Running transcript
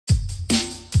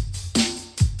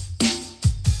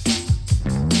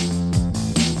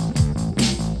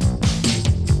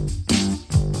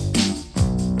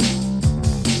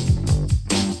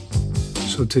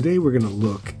So today we're going to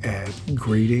look at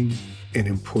grading and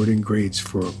importing grades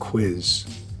for a quiz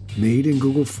made in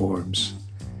Google Forms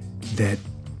that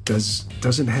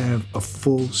doesn't have a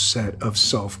full set of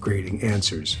self-grading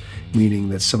answers, meaning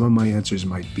that some of my answers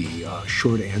might be a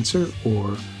short answer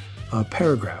or a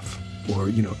paragraph or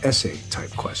essay type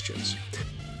questions.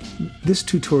 This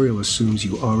tutorial assumes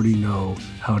you already know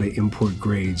how to import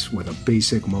grades with a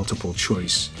basic multiple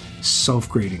choice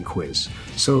self-grading quiz.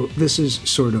 So this is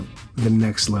sort of the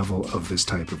next level of this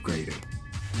type of grading.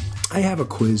 I have a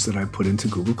quiz that I put into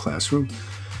Google Classroom,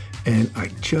 and I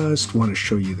just want to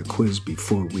show you the quiz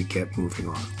before we get moving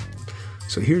on.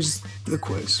 So here's the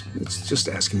quiz. It's just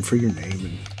asking for your name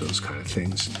and those kind of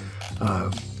things.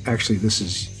 Actually, this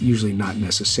is usually not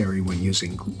necessary when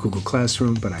using Google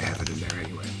Classroom, but I have it in there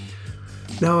anyway.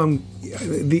 Now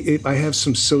I have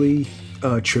some silly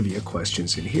trivia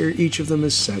questions in here. Each of them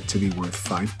is set to be worth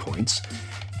 5 points.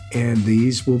 And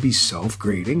these will be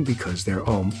self-grading because they're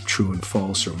all true and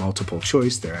false or multiple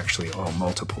choice. They're actually all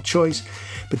multiple choice.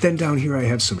 But then down here I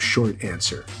have some short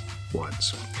answer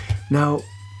ones. Now,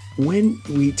 when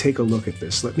we take a look at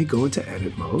this, let me go into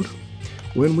edit mode.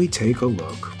 When we take a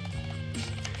look,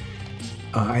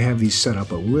 I have these set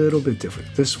up a little bit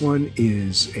different. This one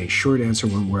is a short answer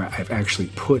one where I've actually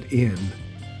put in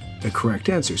the correct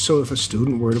answer. So if a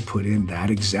student were to put in that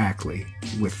exactly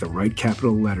with the right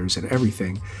capital letters and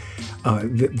everything,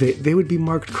 they would be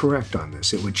marked correct on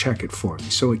this. It would check it for me.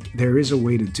 So there is a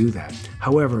way to do that.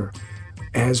 However,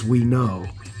 as we know,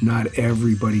 not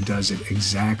everybody does it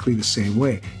exactly the same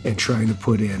way, and trying to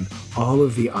put in all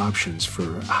of the options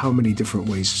for how many different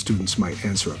ways students might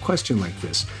answer a question like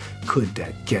this could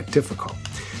get difficult.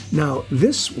 Now,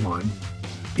 this one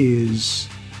is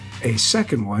a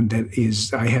second one that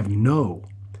is, I have no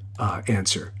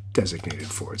answer designated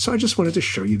for it. So I just wanted to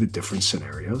show you the different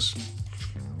scenarios.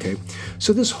 Okay,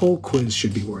 so this whole quiz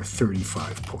should be worth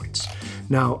 35 points.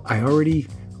 Now, I already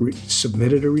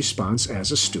submitted a response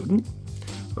as a student.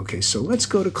 Okay, so let's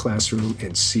go to Classroom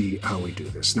and see how we do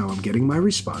this. Now I'm getting my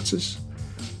responses.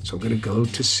 So I'm going to go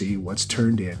to see what's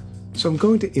turned in. So I'm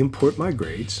going to import my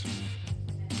grades.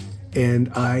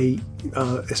 And I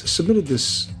submitted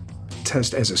this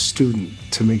test as a student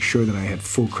to make sure that I had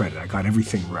full credit. I got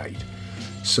everything right.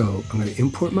 So I'm going to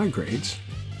import my grades,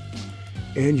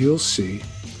 and you'll see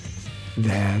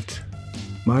that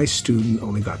my student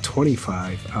only got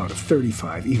 25 out of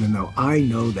 35, even though I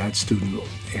know that student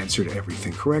answered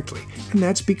everything correctly. And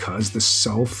that's because the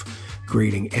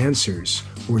self-grading answers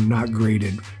were not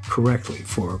graded correctly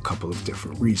for a couple of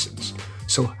different reasons.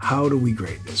 So how do we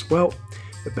grade this? Well,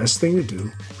 the best thing to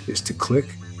do is to click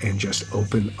and just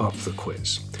open up the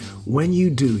quiz. When you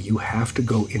do, you have to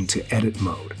go into edit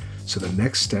mode. So the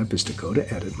next step is to go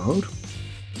to edit mode.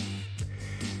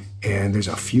 And there's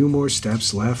a few more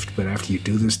steps left, but after you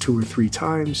do this 2 or 3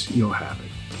 times, you'll have it.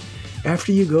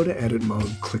 After you go to edit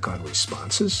mode, click on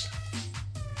responses.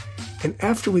 And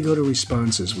after we go to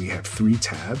responses, we have 3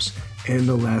 tabs, and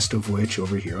the last of which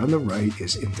over here on the right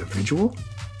is individual.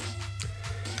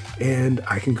 And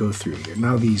I can go through here.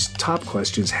 Now these top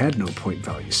questions had no point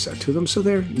values set to them, so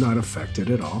they're not affected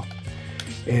at all.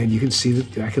 And you can see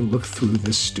that I can look through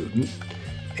this student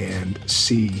and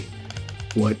see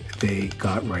what they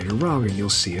got right or wrong, and you'll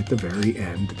see at the very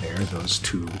end there, those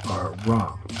 2 are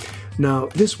wrong. Now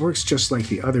this works just like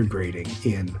the other grading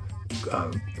in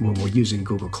when we're using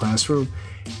Google Classroom,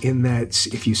 in that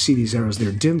if you see these arrows,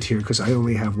 they're dimmed here because I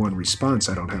only have 1 response.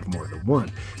 I don't have more than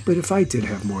 1. But if I did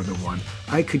have more than 1,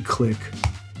 I could click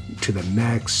to the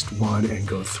next one and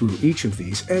go through each of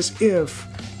these as if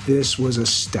this was a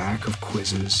stack of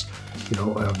quizzes,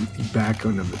 back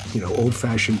on a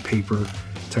old-fashioned paper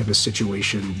type of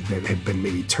situation that had been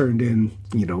maybe turned in,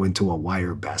 into a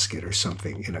wire basket or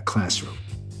something in a classroom.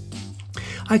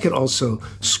 I could also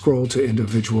scroll to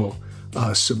individual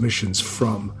submissions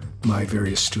from my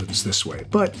various students this way,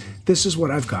 but this is what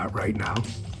I've got right now.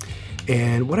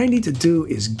 And what I need to do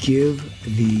is give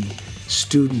the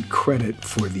student credit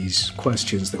for these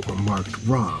questions that were marked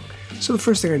wrong. So the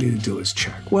first thing I need to do is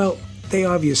check. Well, they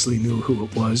obviously knew who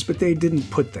it was, but they didn't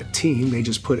put the team, they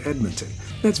just put Edmonton.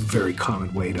 That's a very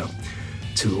common way to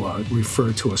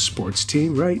refer to a sports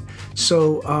team, right?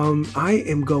 So I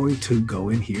am going to go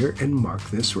in here and mark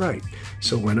this right.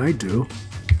 So when I do,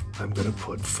 I'm going to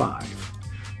put 5,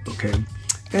 okay?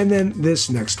 And then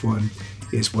this next one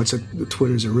is what's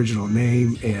Twitter's original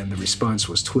name, and the response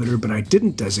was Twitter, but I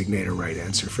didn't designate a right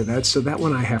answer for that, so that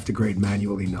one I have to grade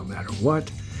manually no matter what,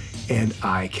 and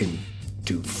I can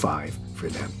do 5 for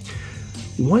them.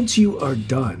 Once you are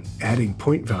done adding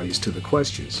point values to the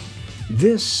questions,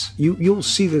 This, you'll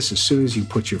see this as soon as you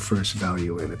put your first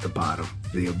value in at the bottom,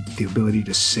 the ability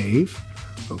to save.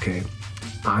 Okay,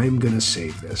 I'm going to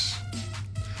save this.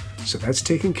 So that's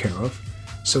taken care of.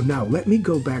 So now let me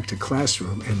go back to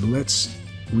Classroom and let's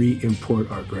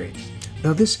re-import our grade.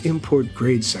 Now this import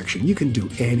grade section, you can do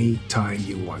any time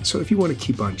you want. So if you want to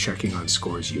keep on checking on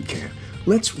scores, you can.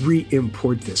 Let's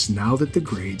re-import this now that the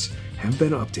grades have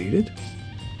been updated.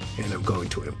 And I'm going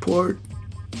to import.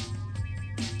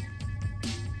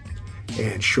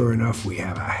 And sure enough, we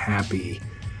have a happy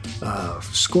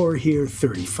score here,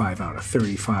 35 out of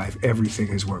 35. Everything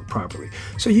has worked properly.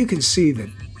 So you can see that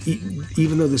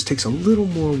even though this takes a little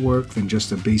more work than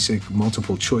just a basic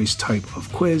multiple choice type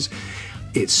of quiz,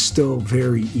 it's still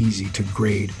very easy to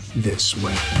grade this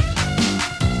way.